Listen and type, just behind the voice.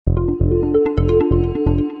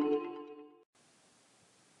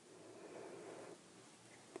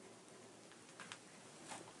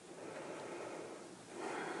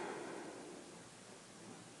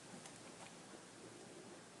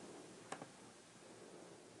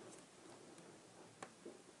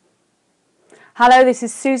Hello, this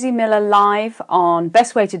is Susie Miller live on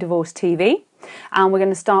Best Way to Divorce TV, and we're going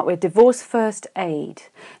to start with divorce first aid.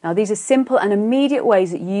 Now, these are simple and immediate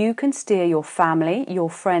ways that you can steer your family, your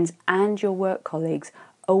friends and your work colleagues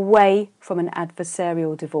away from an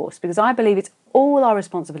adversarial divorce, because I believe it's all our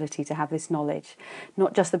responsibility to have this knowledge,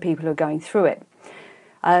 not just the people who are going through it.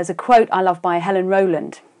 There's a quote I love by Helen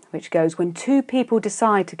Rowland, which goes, "When two people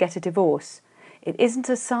decide to get a divorce, it isn't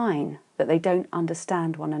a sign that they don't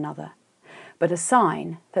understand one another, but a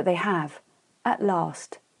sign that they have, at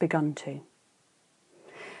last, begun to."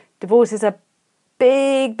 Divorce is a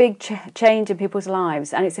big change in people's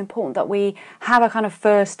lives, and it's important that we have a kind of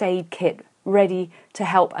first aid kit ready to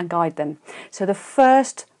help and guide them. So the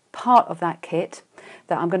first part of that kit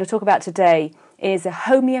that I'm going to talk about today is a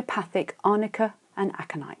homeopathic arnica and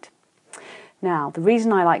aconite. Now, the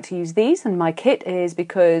reason I like to use these in my kit is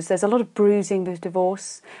because there's a lot of bruising with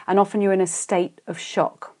divorce, and often you're in a state of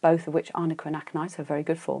shock, both of which arnica and aconite are very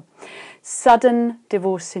good for. Sudden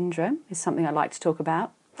divorce syndrome is something I like to talk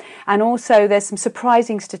about. And also there's some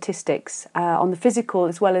surprising statistics on the physical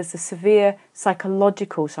as well as the severe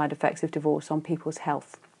psychological side effects of divorce on people's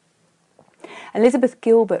health. Elizabeth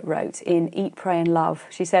Gilbert wrote in Eat, Pray and Love,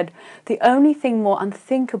 she said, "The only thing more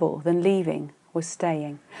unthinkable than leaving was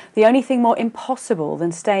staying. The only thing more impossible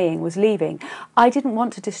than staying was leaving. I didn't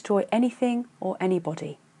want to destroy anything or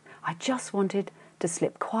anybody. I just wanted to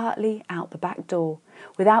slip quietly out the back door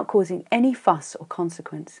without causing any fuss or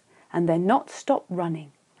consequence, and then not stop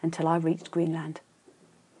running until I reached Greenland."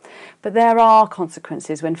 But there are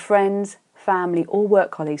consequences when friends, family or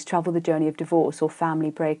work colleagues travel the journey of divorce or family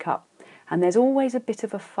breakup, and there's always a bit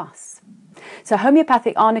of a fuss. So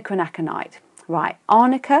homeopathic arnica and aconite. Right,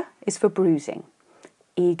 arnica is for bruising.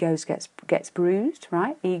 Egos gets bruised,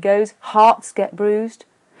 right? Egos, hearts get bruised.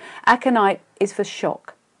 Aconite is for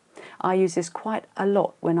shock. I use this quite a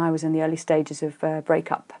lot when I was in the early stages of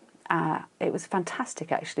breakup. It was fantastic,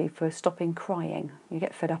 actually, for stopping crying. You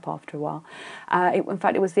get fed up after a while. In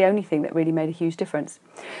fact, it was the only thing that really made a huge difference.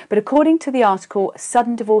 But according to the article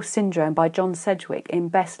Sudden Divorce Syndrome by John Sedgwick in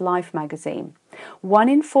Best Life magazine, 1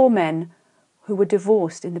 in 4 men who were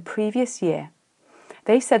divorced in the previous year,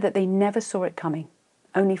 they said that they never saw it coming.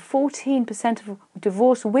 Only 14% of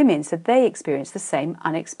divorced women said they experienced the same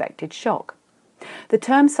unexpected shock. The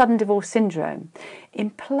term sudden divorce syndrome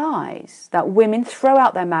implies that women throw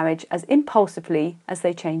out their marriage as impulsively as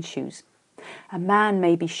they change shoes. A man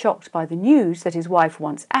may be shocked by the news that his wife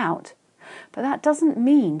wants out, but that doesn't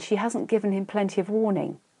mean she hasn't given him plenty of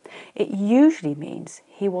warning. It usually means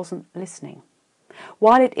he wasn't listening.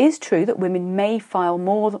 While it is true that women may file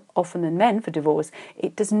more often than men for divorce,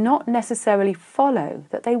 it does not necessarily follow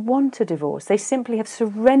that they want a divorce. They simply have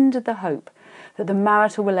surrendered the hope that the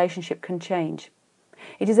marital relationship can change.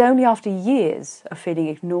 It is only after years of feeling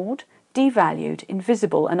ignored, devalued,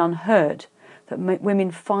 invisible and unheard that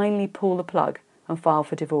women finally pull the plug and file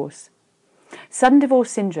for divorce. Sudden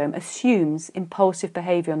divorce syndrome assumes impulsive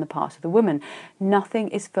behaviour on the part of the woman. Nothing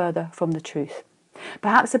is further from the truth.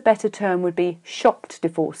 Perhaps a better term would be shocked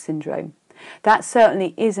divorce syndrome. That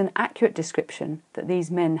certainly is an accurate description that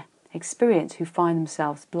these men experience who find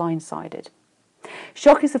themselves blindsided.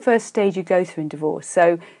 Shock is the first stage you go through in divorce,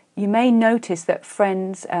 so you may notice that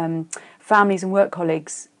friends, families and work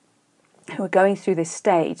colleagues who are going through this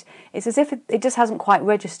stage, it's as if it just hasn't quite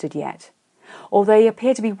registered yet, or they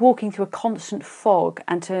appear to be walking through a constant fog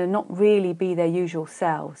and to not really be their usual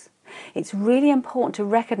selves. It's really important to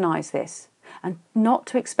recognise this and not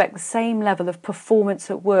to expect the same level of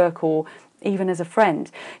performance at work or even as a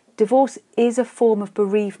friend. Divorce is a form of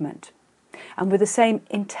bereavement, and with the same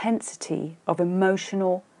intensity of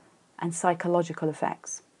emotional and psychological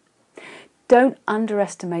effects. Don't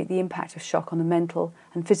underestimate the impact of shock on the mental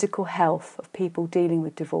and physical health of people dealing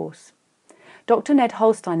with divorce. Dr. Ned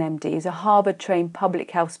Holstein, MD, is a Harvard-trained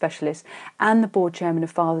public health specialist and the board chairman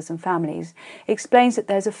of Fathers and Families, explains that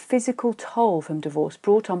there's a physical toll from divorce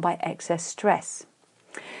brought on by excess stress.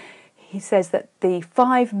 He says that the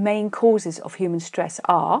 5 main causes of human stress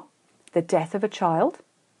are the death of a child,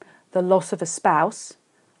 the loss of a spouse,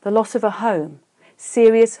 the loss of a home,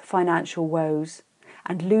 serious financial woes,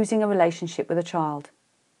 and losing a relationship with a child.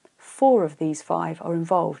 4 of these 5 are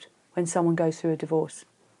involved when someone goes through a divorce.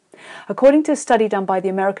 According to a study done by the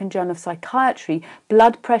American Journal of Psychiatry,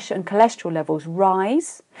 blood pressure and cholesterol levels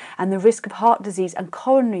rise, and the risk of heart disease and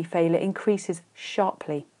coronary failure increases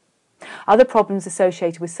sharply. Other problems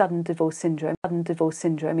associated with sudden divorce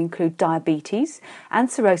syndrome include diabetes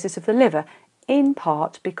and cirrhosis of the liver, in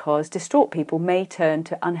part because distraught people may turn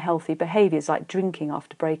to unhealthy behaviours like drinking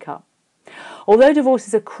after breakup. Although divorce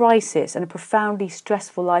is a crisis and a profoundly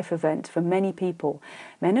stressful life event for many people,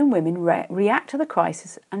 men and women react to the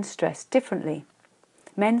crisis and stress differently.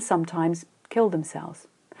 Men sometimes kill themselves,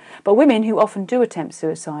 but women, who often do attempt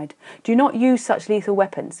suicide, do not use such lethal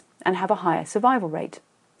weapons and have a higher survival rate.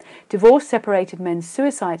 Divorce-separated men's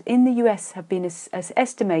suicides in the US have been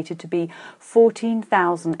estimated to be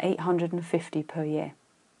 14,850 per year.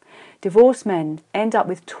 Divorced men end up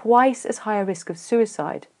with twice as high a risk of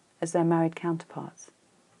suicide as their married counterparts.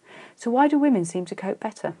 So why do women seem to cope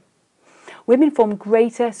better? Women form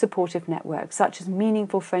greater supportive networks, such as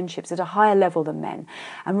meaningful friendships, at a higher level than men,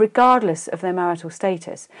 and regardless of their marital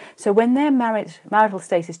status. So when their marital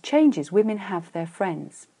status changes, women have their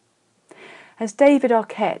friends. As David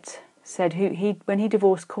Arquette said, when he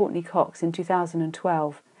divorced Courtney Cox in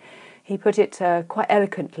 2012, he put it quite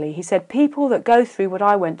eloquently. He said, "People that go through what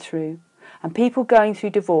I went through, and people going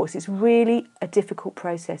through divorce, it's really a difficult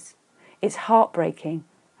process. It's heartbreaking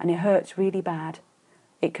and it hurts really bad.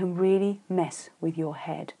 It can really mess with your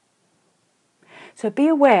head." So be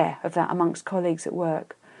aware of that amongst colleagues at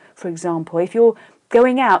work. For example, if you're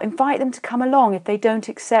going out, invite them to come along. If they don't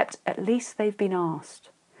accept, at least they've been asked.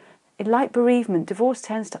 Like bereavement, divorce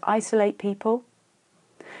tends to isolate people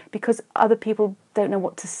because other people don't know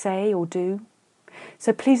what to say or do.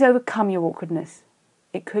 So please overcome your awkwardness.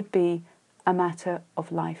 It could be a matter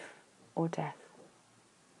of life or death.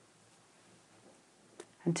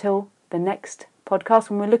 Until the next podcast,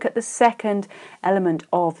 when we look at the second element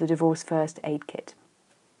of the Divorce First Aid Kit.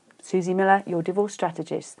 Susie Miller, your divorce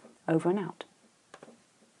strategist, over and out.